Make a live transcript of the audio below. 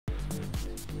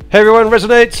Hey everyone,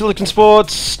 Resonate,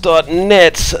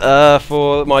 SiliconSports.net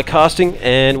for my casting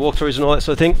and walkthroughs and all that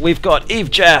sort of thing. We've got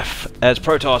EveJaFF as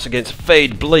Protoss against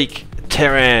FaDeBleek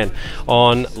Terran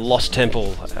on Lost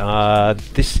Temple.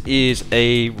 This is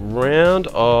a round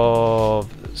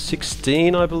of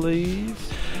 16, I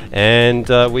believe. And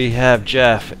we have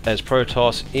JaFF as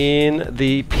Protoss in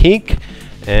the pink,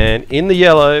 and in the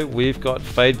yellow we've got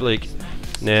FaDeBleek.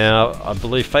 Now, I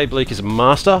believe FaDeBleek is a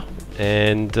master,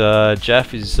 and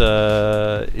JaFF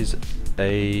is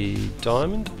a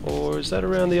diamond, or is that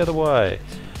around the other way?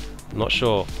 I'm not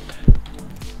sure.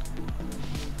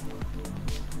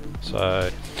 So,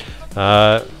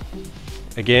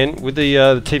 again, with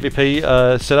the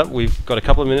TVP setup, we've got a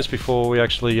couple of minutes before we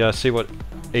actually see what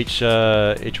each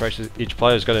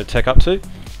player is going to tech up to.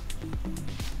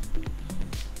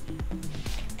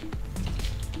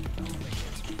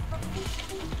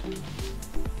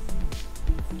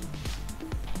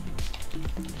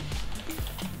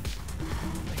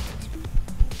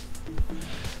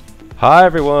 Hi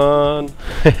everyone!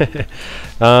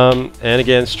 And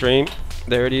again, stream,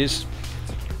 there it is.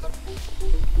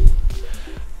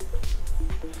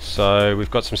 So we've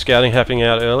got some scouting happening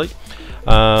out early.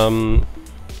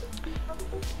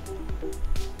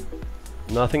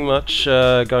 Nothing much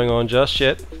going on just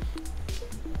yet.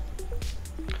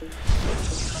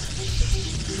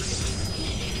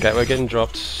 Gateway getting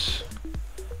dropped,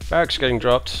 barracks getting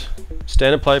dropped,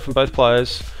 standard play from both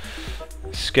players.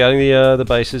 Scouting the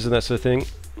bases and that sort of thing.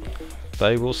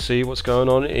 They will see what's going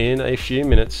on in a few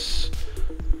minutes.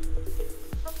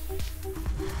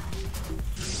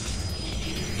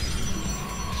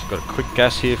 Just got a quick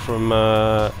gas here from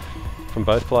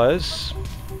both players.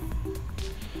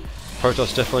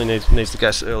 Protoss definitely needs the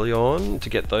gas early on to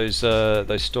get those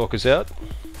stalkers out.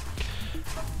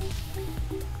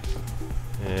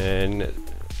 And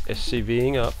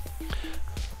SCVing up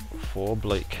for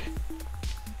Bleak.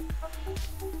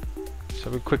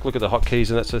 So a quick look at the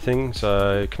hotkeys and that sort of thing.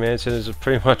 So command centers are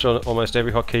pretty much on almost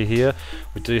every hotkey here.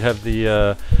 We do have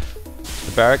the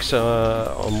barracks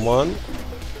on one,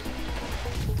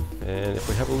 and if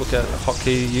we have a look at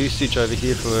hotkey usage over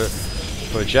here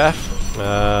for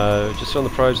JaFF, just on the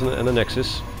probes and the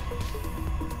Nexus.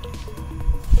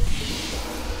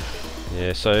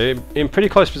 Yeah, so in pretty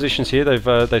close positions here.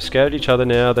 They've scouted each other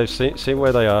now. They've seen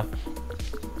where they are.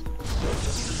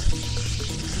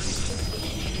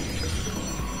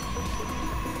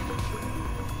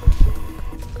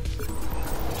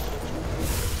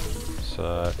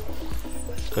 So,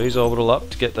 got his orbital up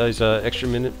to get those extra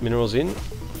minerals in. You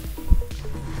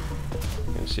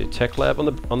can see a tech lab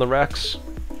on the racks.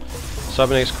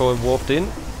 Cybernetics core warped in.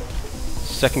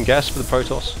 Second gas for the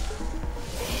Protoss.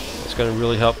 It's going to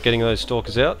really help getting those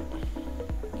stalkers out.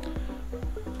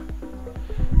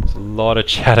 There's a lot of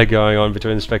chatter going on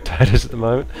between the spectators at the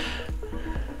moment.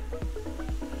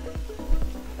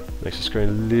 Makes the screen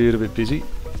a little bit busy.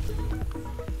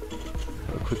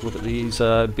 Quick look at these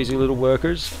busy little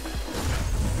workers.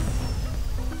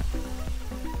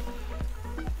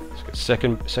 Let's get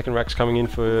second racks coming in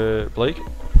for Bleak.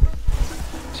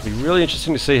 It's gonna be really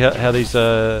interesting to see how these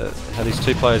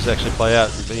two players actually play out,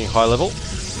 being high level.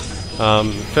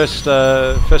 First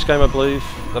game I believe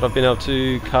that I've been able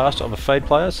to cast of a Fade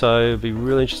player, so it'll be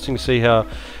really interesting to see how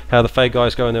the Fade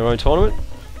guys go in their own tournament.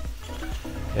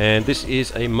 And this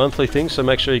is a monthly thing, so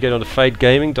make sure you get onto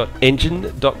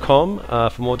fadegaming.engine.com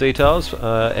for more details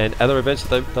and other events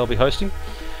that they'll be hosting.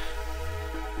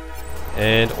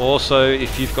 And also,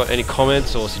 if you've got any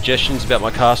comments or suggestions about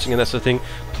my casting and that sort of thing,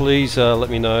 please let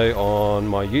me know on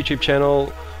my YouTube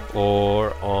channel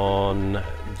or on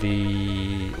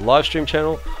the live stream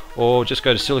channel, or just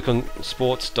go to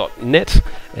SiliconSports.net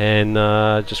and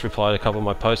just reply to a couple of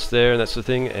my posts there and that sort of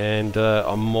thing. And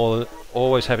I'm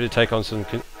always happy to take on some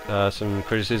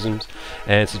criticisms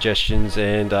and suggestions,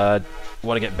 and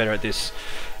want to get better at this.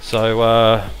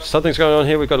 So something's going on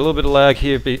here. We've got a little bit of lag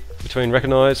here between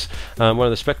Recognize, one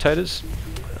of the spectators.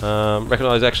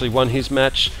 Recognize actually won his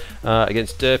match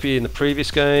against Derpy in the previous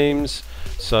games,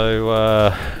 so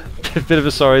a bit of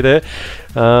a sorry there.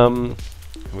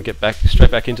 We get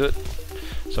straight back into it.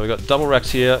 So we've got double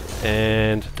racks here,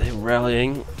 and they're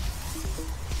rallying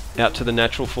out to the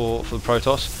natural for the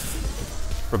Protoss.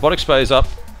 Robotics bay is up,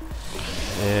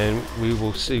 and we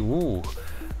will see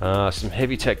some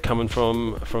heavy tech coming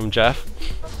from JaFF.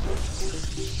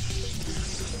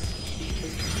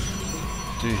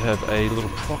 Do have a little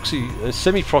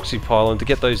semi-proxy pylon to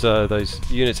get those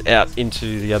units out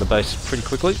into the other base pretty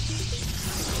quickly.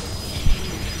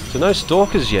 So no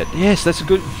stalkers yet. Yes, that's a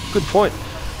good point.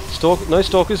 No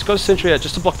stalkers. Got a sentry out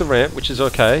just to block the ramp, which is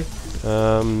okay.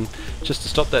 Just to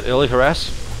stop that early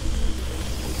harass.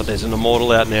 But there's an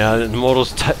Immortal out now, and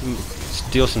Immortals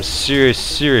deal some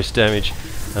serious damage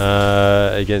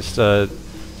against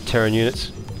Terran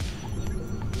units.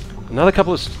 Another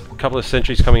couple of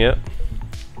sentries coming out.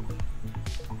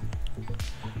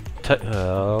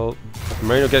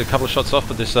 Marine will get a couple of shots off,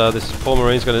 but this poor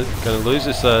Marine's going to lose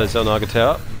this Xel'Naga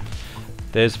tower.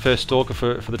 There's the first Stalker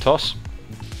for the toss.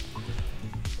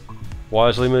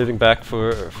 Wisely moving back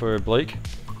for Bleak.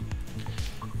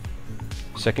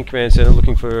 Second command center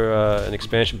looking for an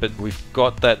expansion, but we've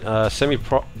got that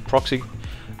semi-proxy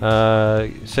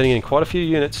sending in quite a few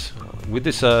units with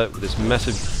this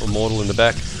massive Immortal in the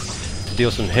back to deal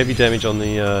some heavy damage on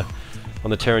the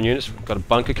Terran units. We've got a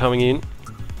bunker coming in.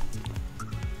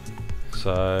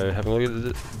 So having a look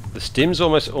at the stim's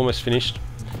almost finished.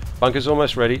 Bunker's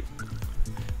almost ready.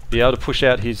 Be able to push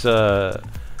out his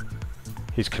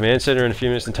command center in a few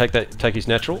minutes and take his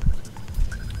natural.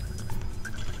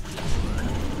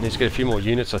 Needs to get a few more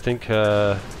units, I think,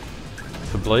 for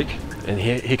Bleak. And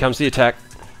here comes the attack.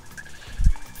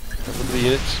 Look at the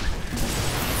units.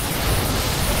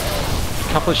 A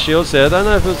couple of shields there. I don't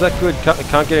know if it was that good.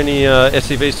 Can't get any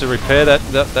SCVs to repair that.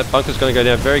 That bunker's going to go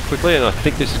down very quickly, and I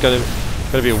think this is going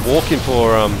to be a walk-in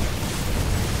for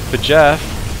JAF.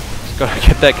 He's got to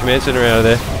get that command center out of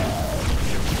there.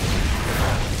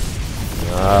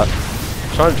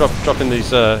 Trying to drop in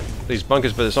these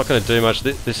bunkers, but it's not going to do much.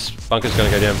 This bunker's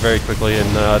going to go down very quickly,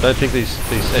 and I don't think these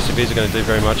SCVs are going to do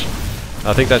very much.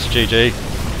 I think that's GG.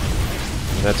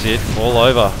 And that's it. All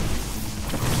over.